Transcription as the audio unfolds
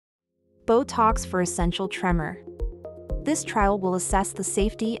BOTOX for essential tremor. This trial will assess the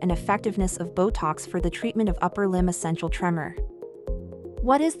safety and effectiveness of BOTOX for the treatment of upper limb essential tremor.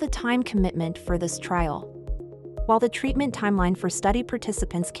 What is the time commitment for this trial? While the treatment timeline for study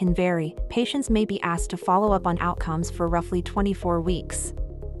participants can vary, patients may be asked to follow up on outcomes for roughly 24 weeks.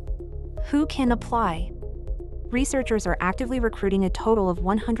 Who can apply? Researchers are actively recruiting a total of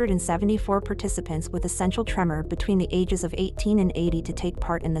 174 participants with essential tremor between the ages of 18 and 80 to take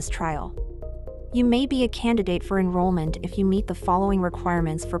part in this trial. You may be a candidate for enrollment if you meet the following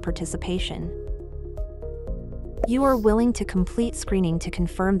requirements for participation. You are willing to complete screening to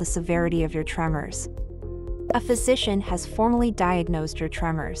confirm the severity of your tremors. A physician has formally diagnosed your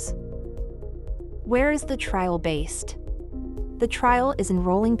tremors. Where is the trial based? The trial is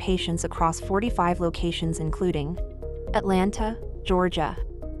enrolling patients across 45 locations including Atlanta, Georgia,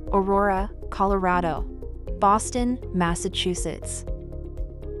 Aurora, Colorado, Boston, Massachusetts.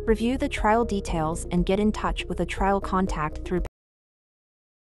 Review the trial details and get in touch with a trial contact through